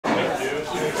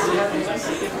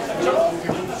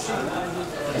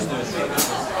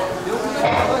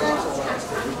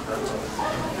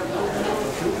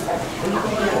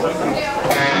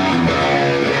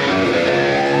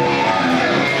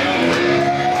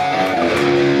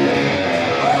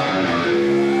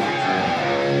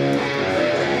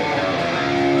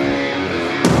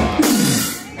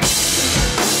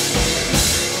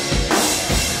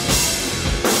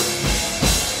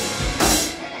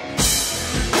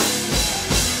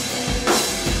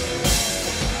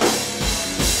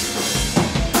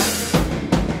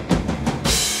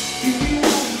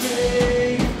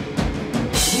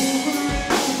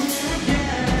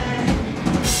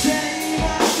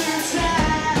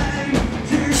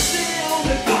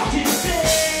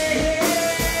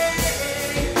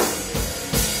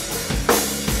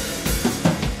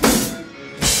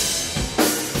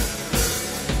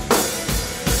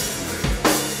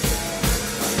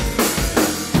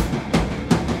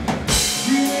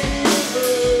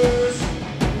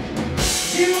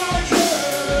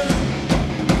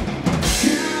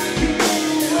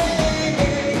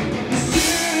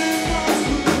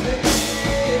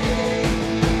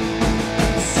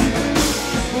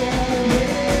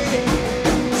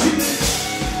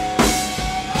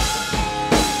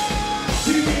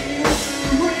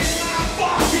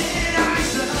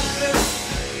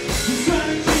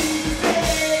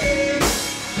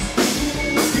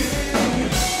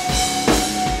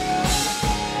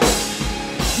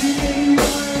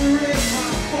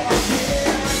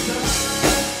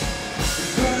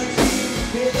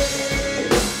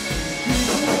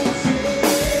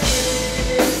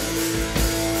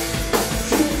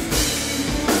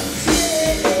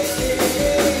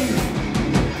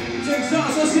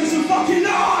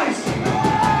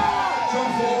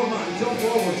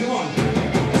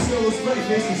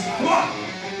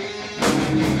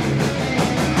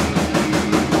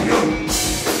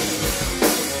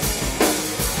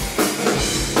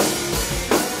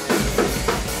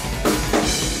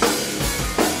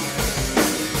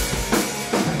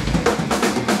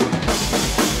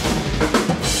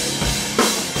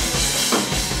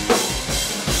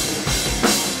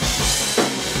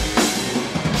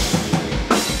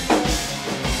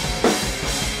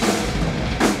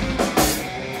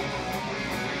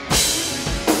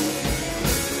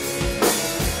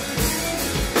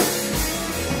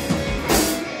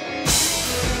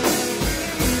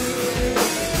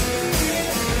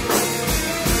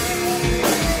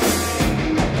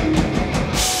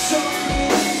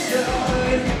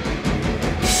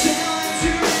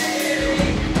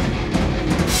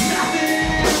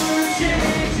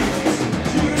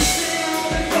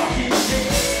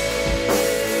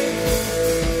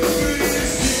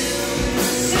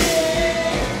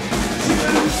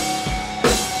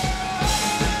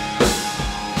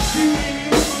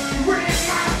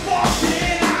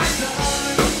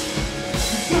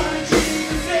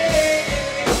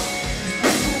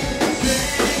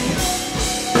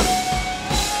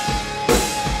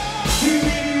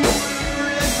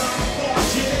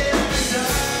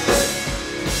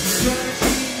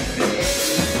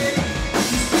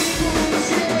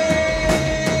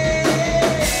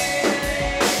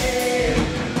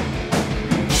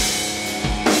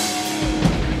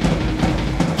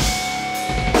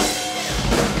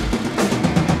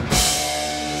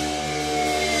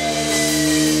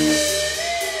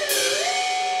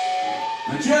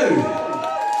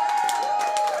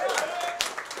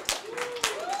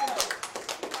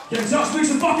Get in touch, make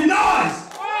some fucking noise!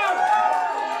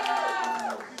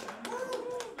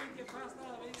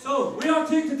 So, we are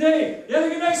team today. You had a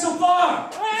good night so far?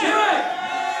 Do it! Oh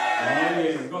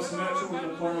yeah, we've got some actual in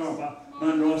the corner, but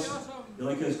man Ross, you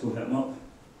like us, go hit him up.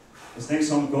 This next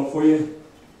song I've got for you,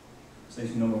 it's a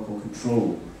nice number called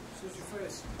Control. Suit your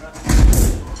face.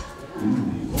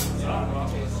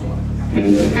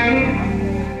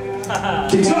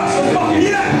 Get touch, so fucking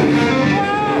yeah!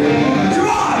 Come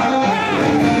on!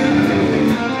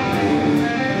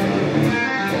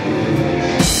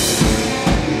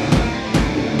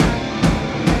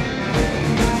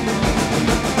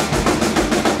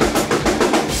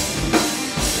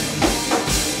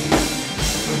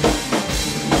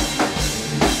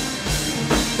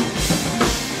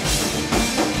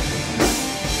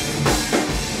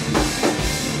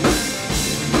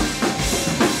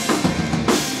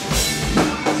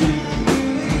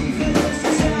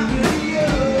 Believe it's happening.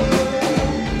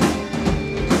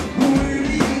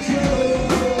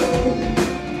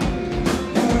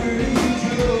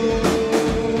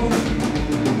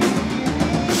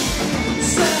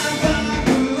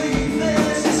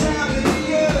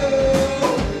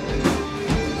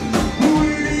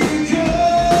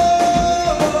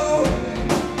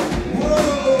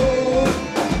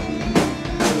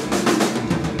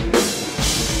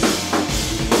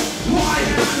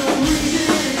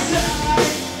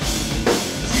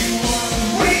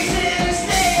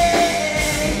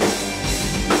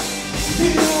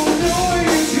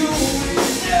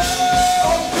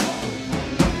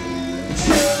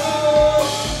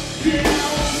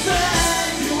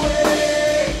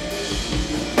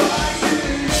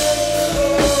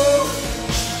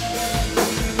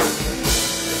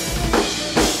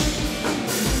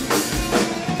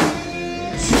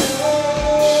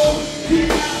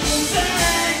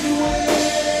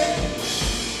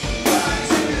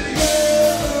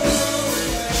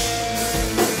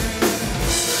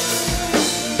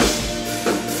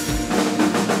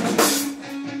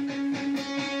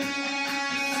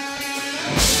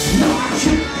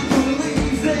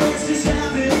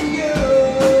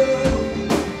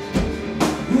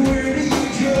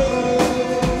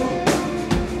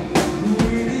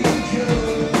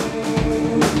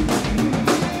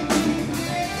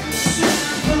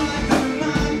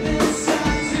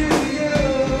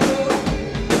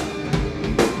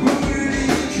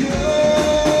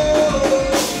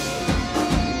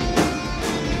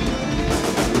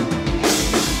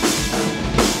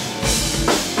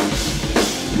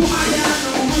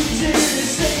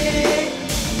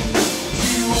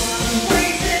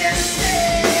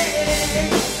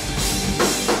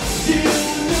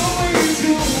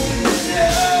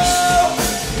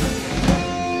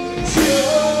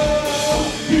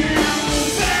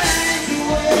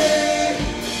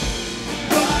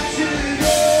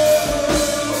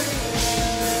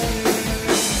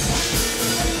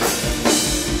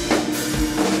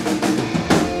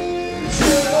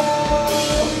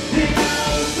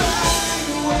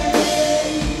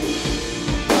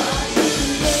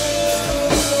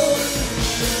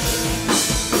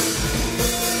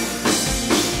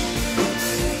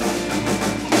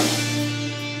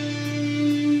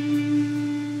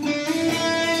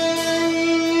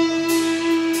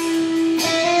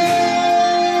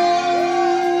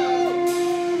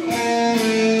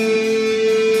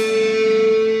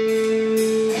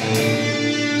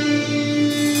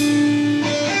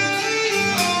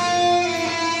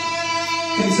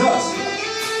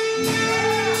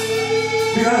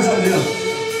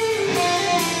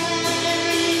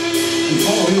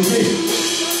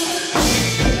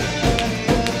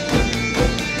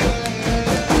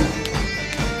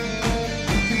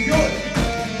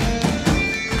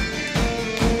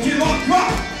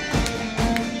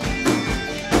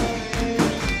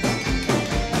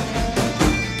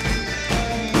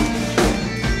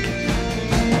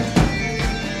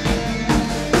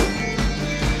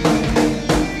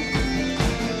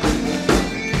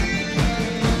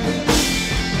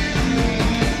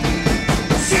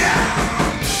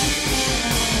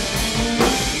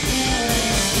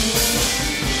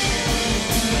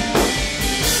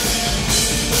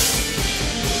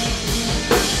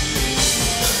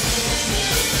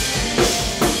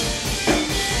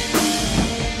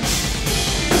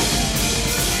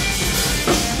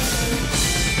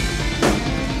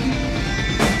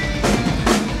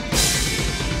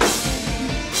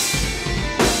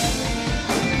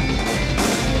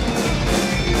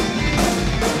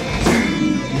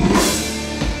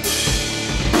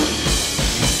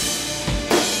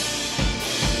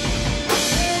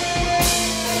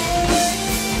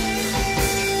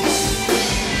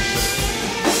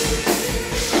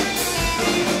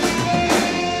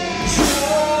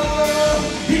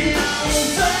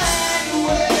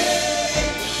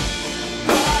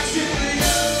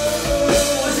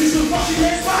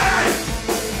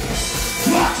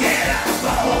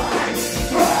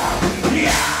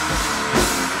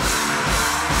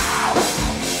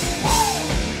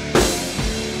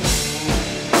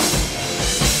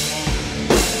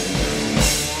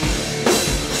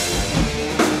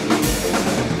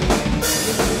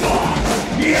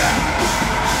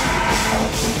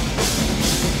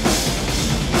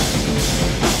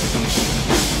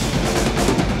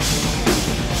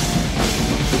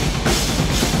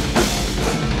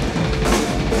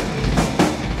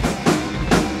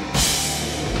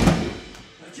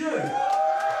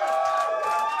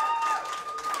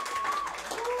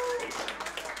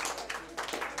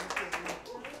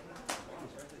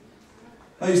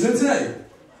 How you doing today?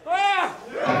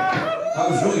 That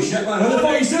was really shit, man. How the fuck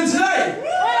are you doing today?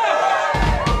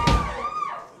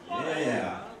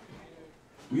 Yeah.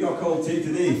 We are called Take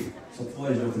Today. It's a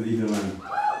pleasure to be here, man.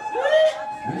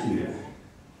 Thank you.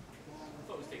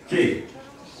 Okay.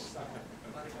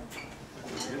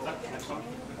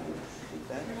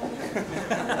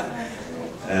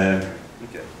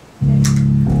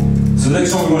 So the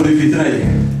next song we're going to do for you tonight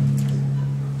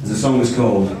is a song that's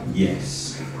called Yes.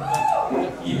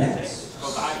 Yes.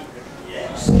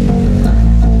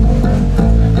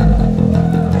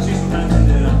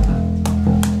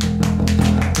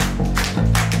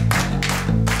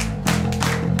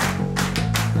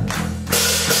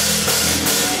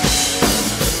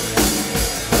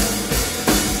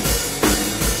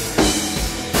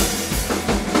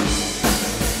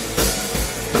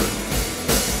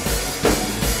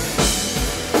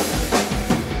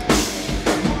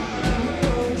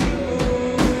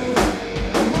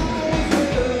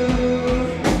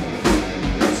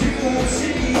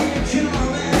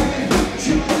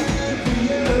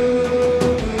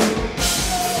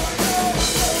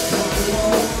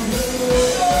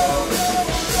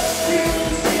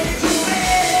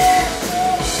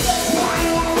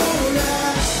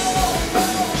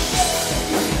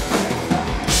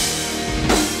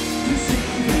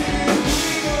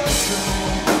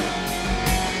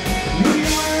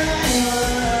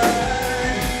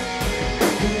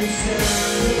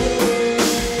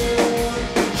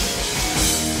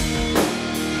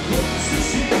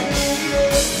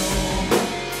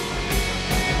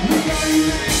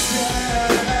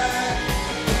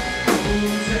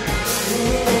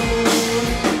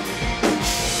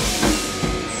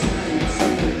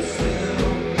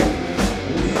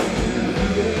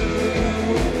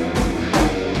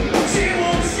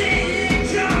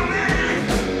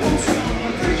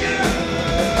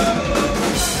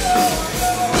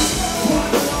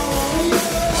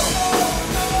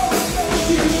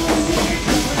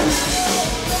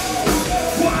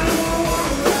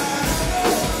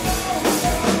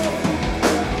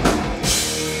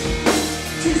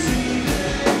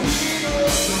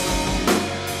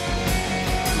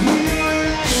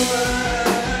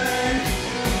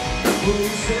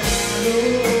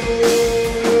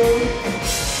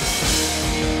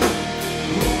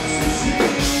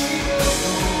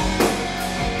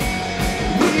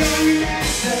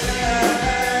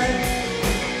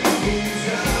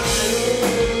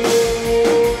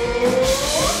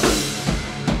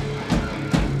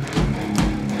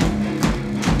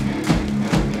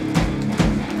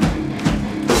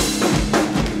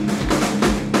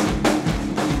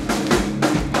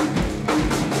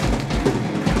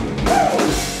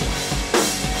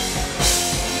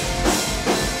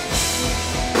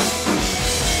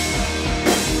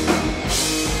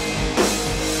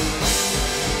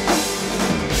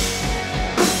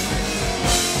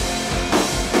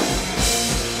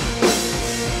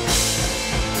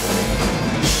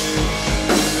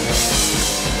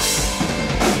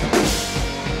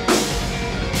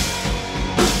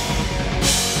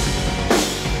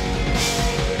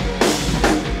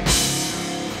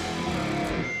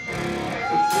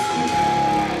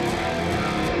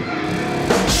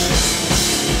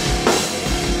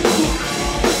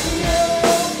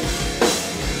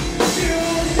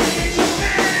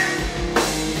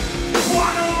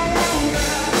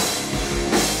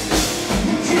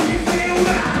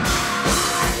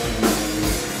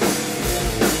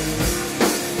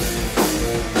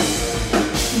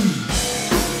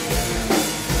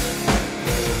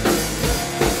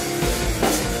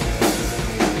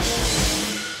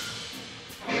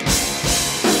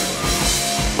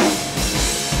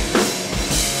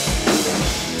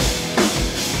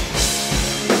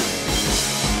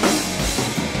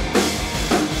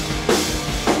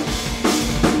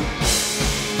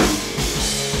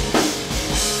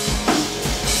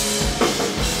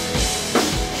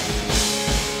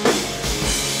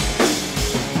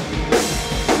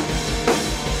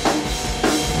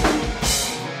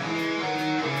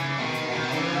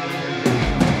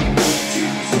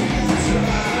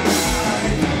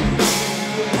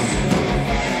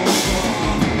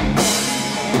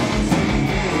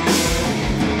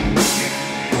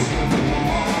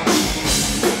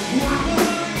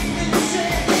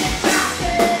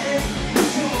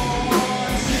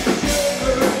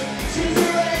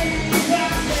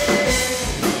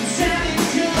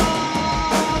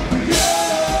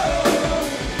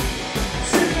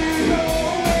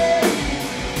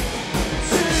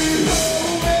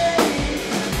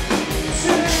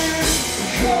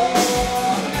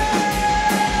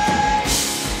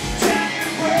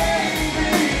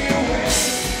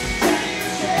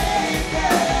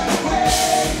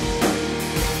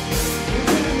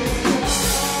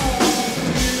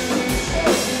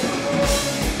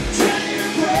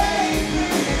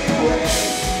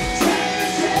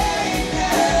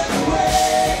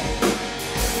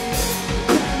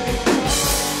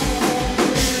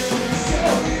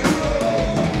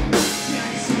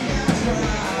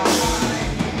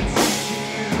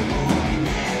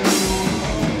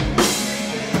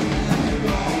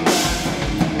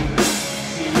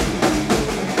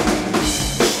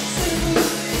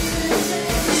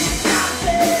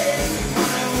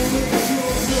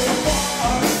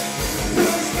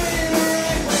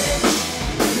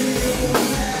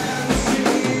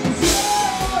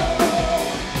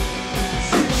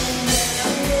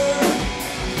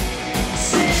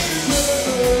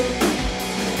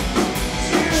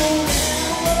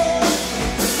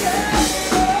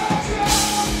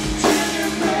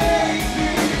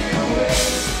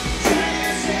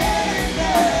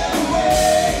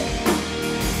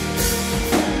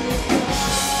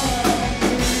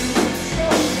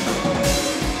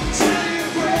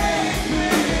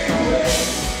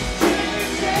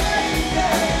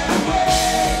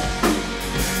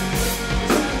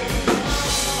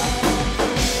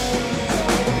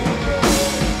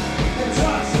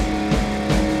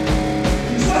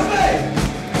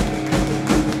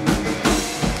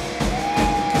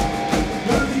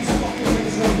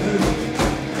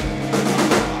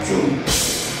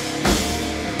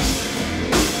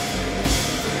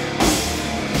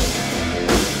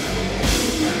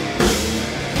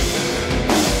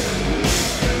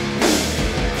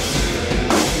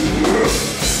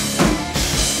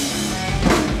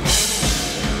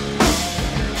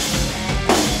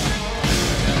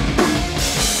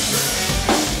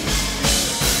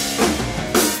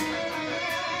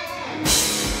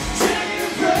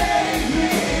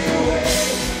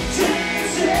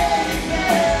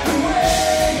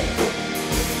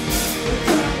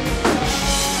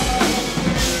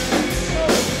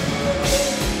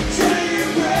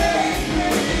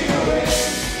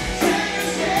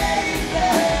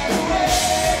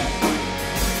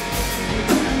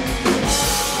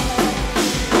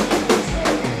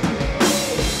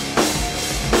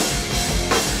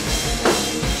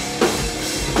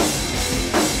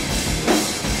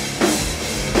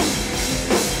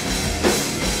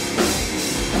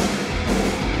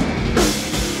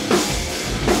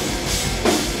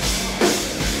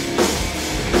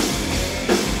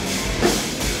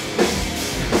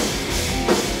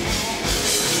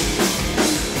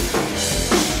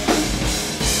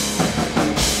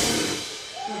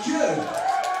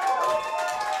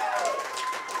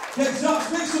 Heads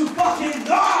up, make some fucking noise!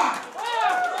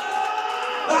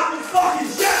 That was fucking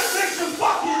shit! Make some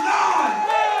fucking noise!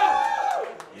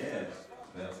 Yes,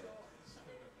 well.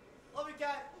 Love you,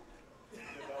 cat.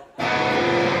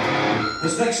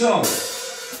 This next song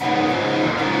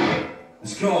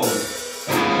is called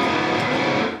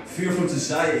Fear from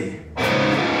Society.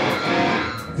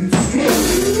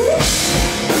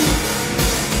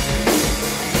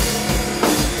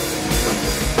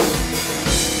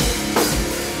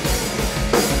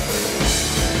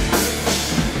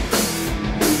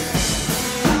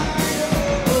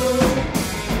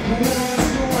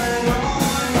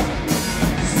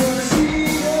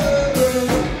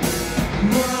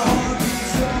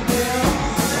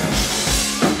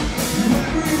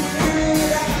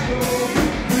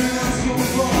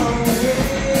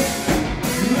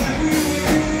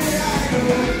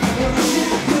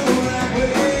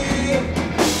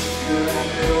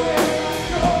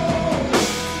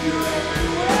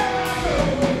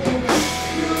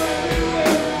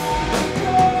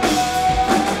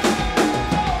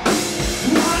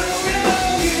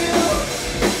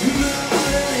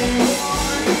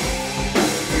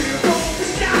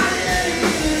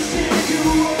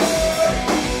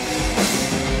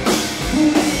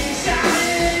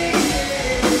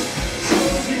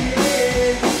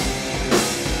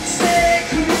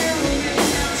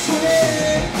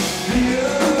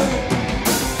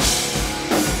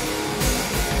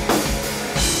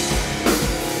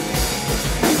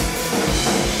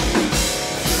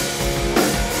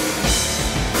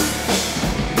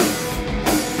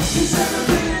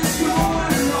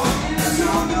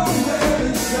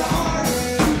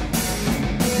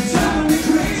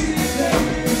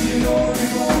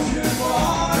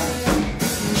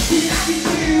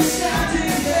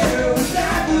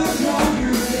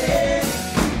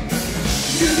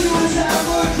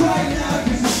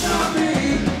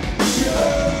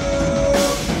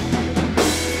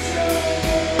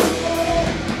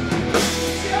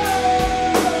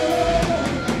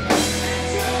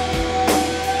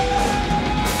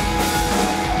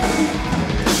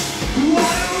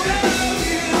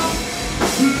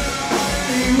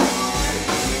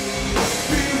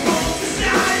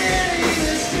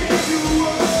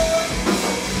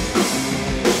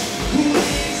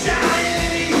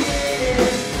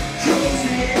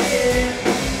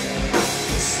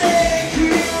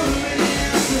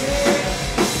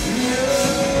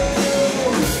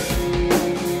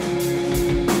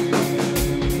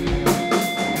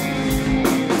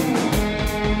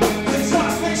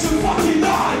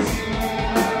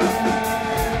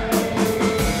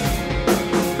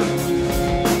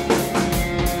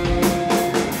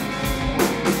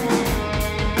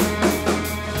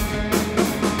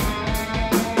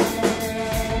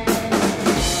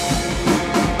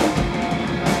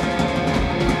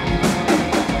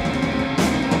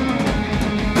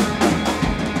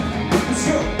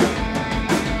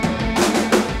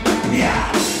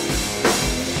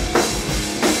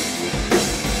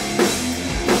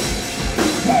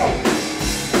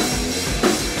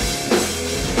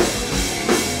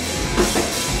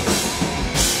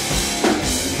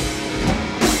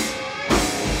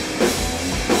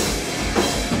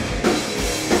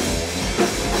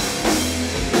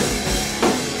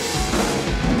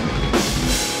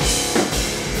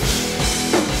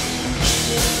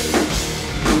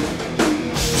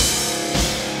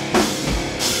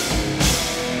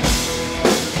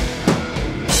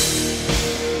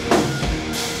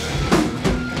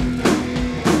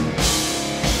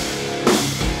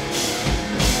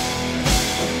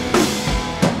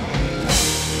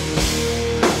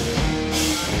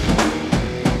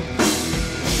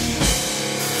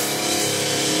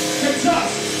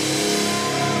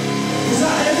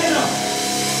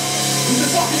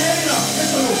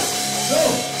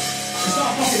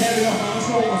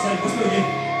 one more time. Let's do it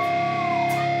again.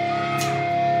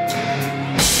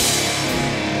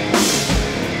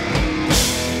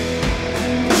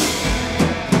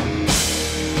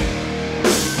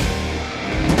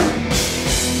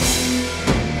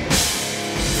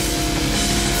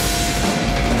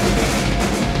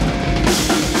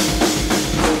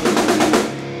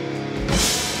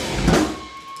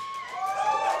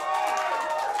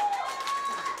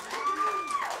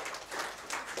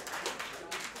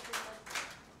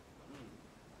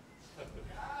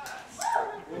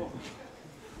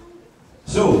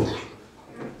 So,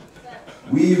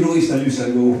 we released a new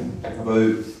single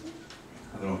about,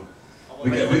 I don't know,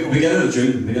 beginning of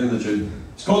June.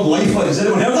 It's called Lifeline. Has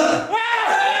anyone heard that?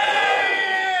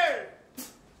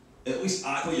 At least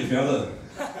act like you've heard it.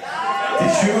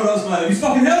 Did humour us, man. Have you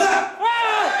fucking heard that?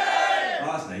 Oh,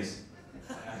 that's nice.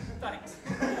 Thanks.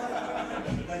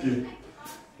 Thank you.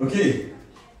 Okay,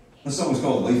 this song was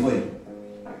called Lifeline.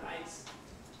 Nice.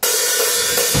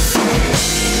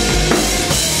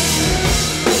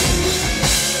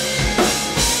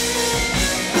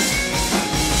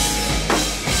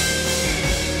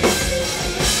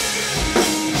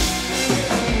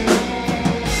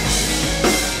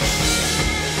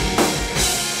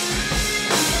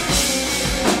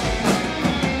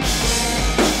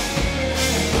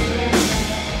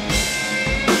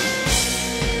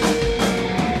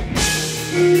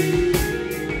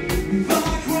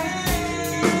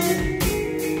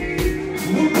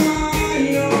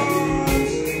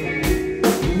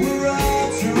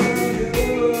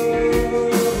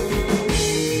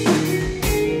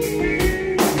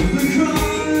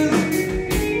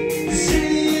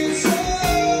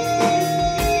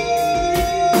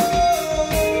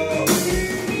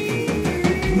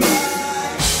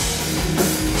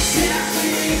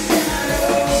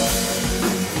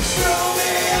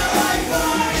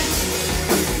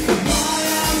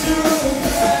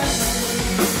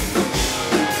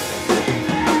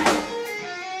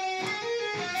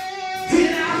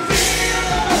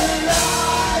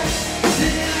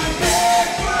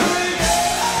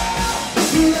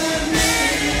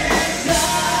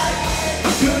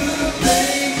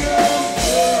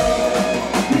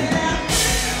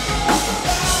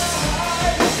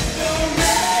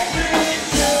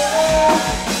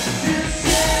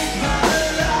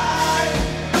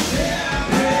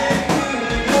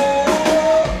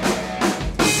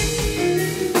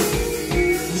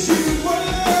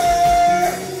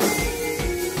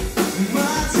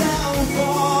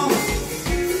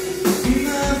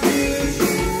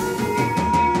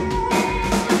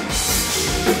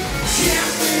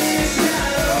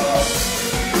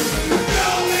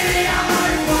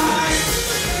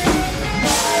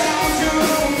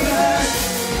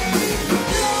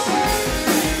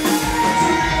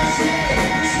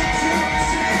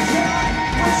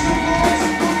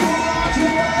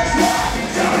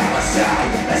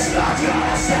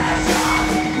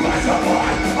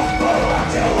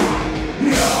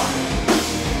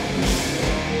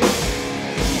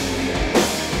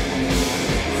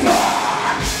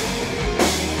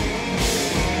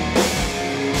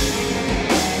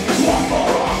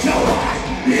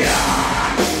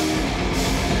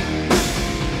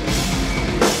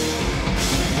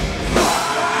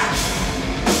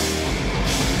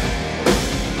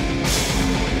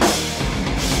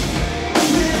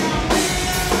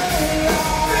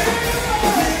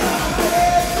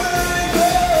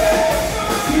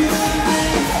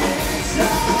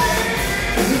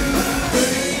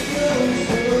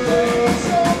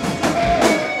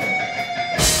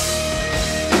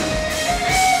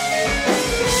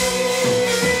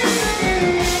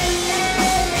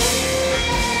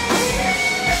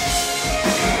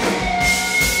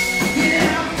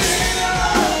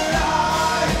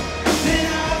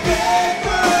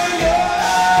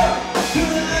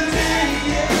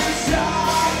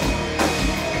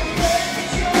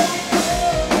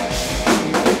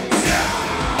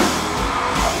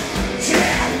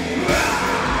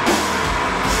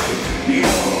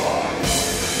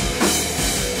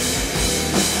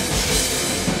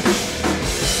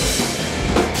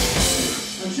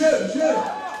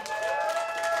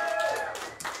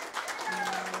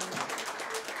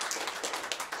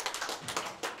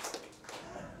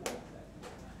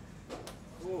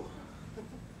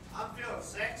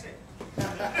 Sexy.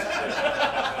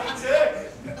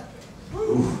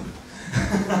 Ooh. I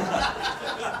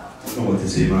don't know what to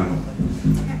say, man.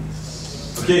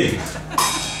 Okay.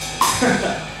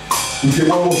 We've got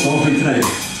one more song for you tonight.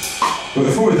 But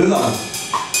before we do that,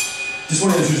 just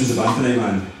want to introduce the band tonight,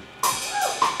 man.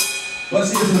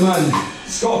 Let's hear from the man,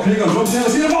 Scott Craig on drums.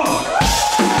 Let's hear him on!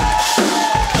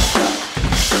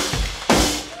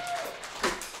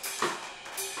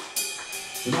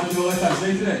 The man to the left hand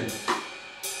side today.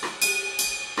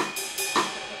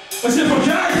 Let's hear it for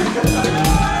Jack!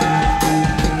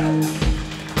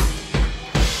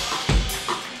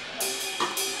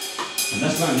 And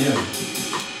this man here.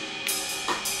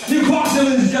 New box,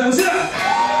 ladies and gentlemen, see that?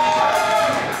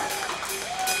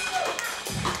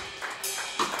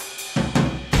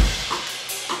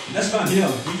 And this man here,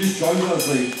 he just joined us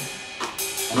like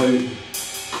about,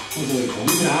 what was it, like a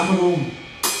week and a half ago,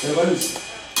 thereabouts.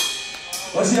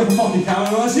 Let's hear it for fucking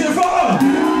Cameron, let's hear it for him!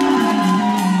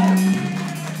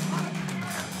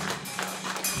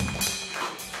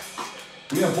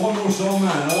 We have one more song,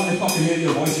 man, and I want to fucking hear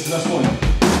your voices to this one.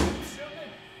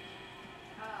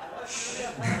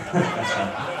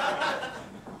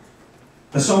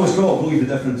 The song is called Believe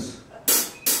the Difference.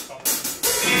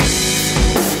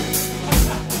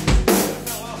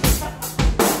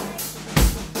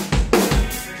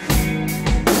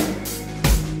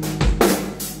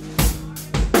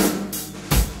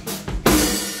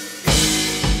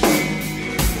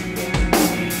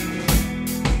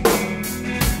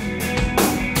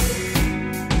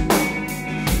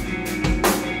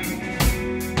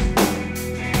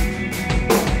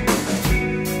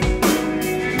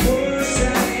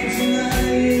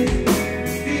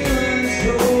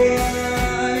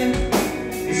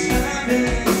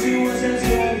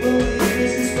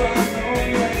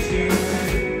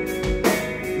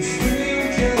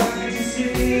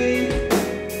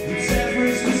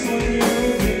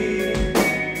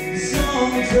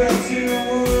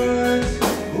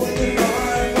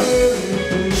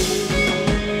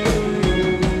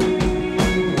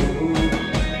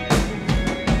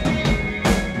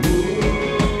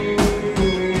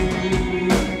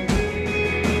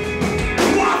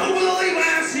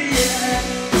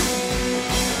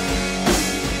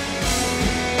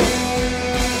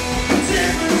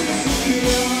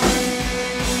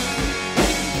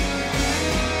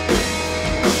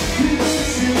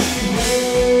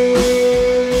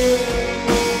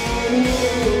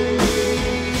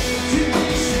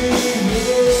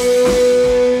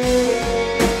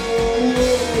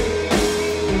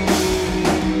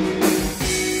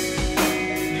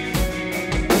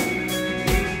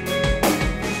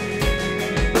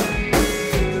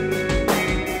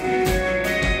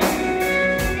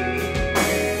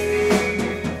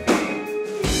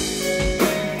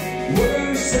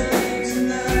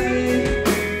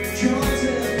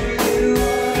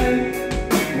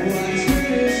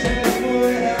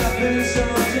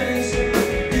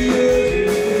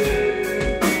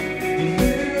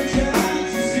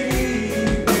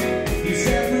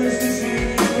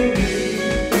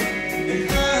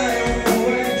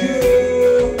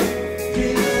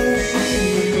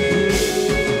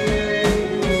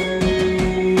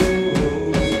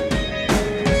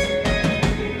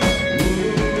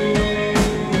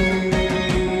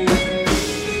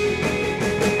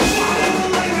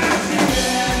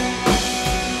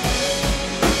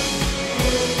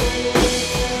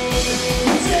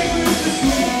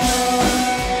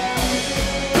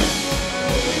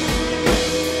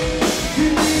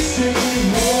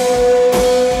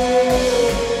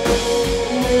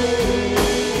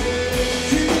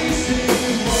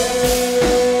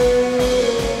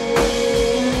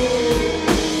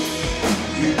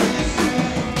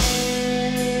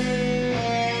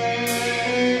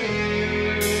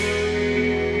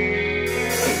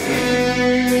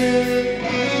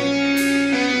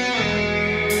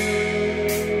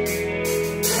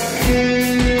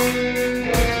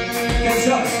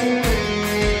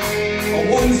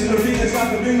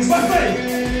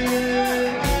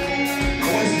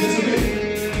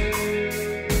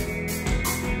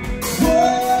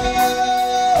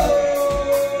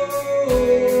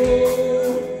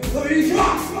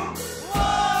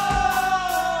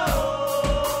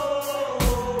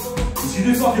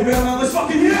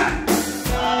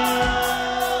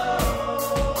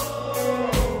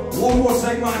 One more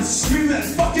take, man. Scream that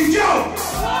fucking joke!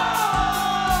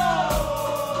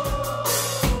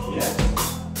 Yeah.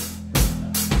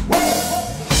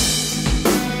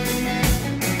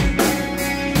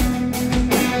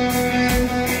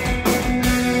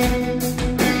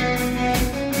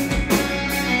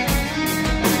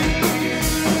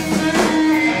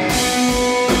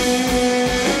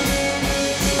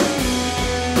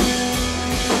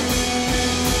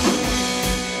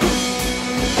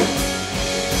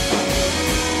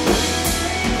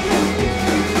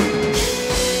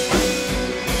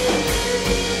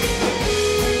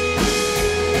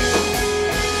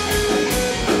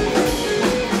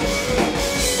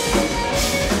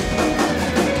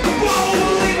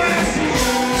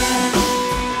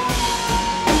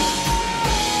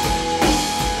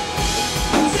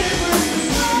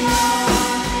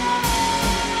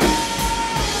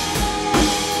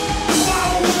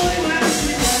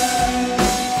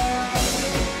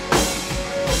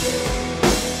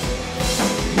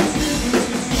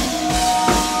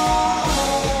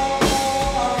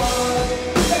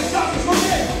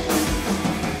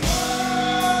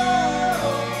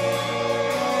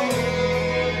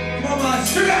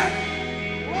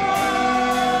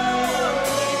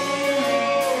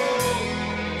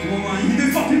 Come on, man, you can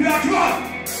do fucking better, come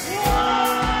on!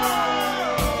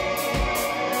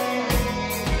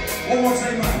 One more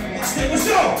time, man. Last it, let's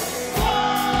go!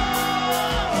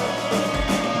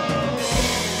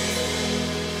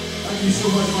 Thank you so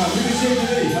much, man. We've been saving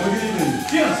the day. Have a good evening.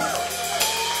 Cheers!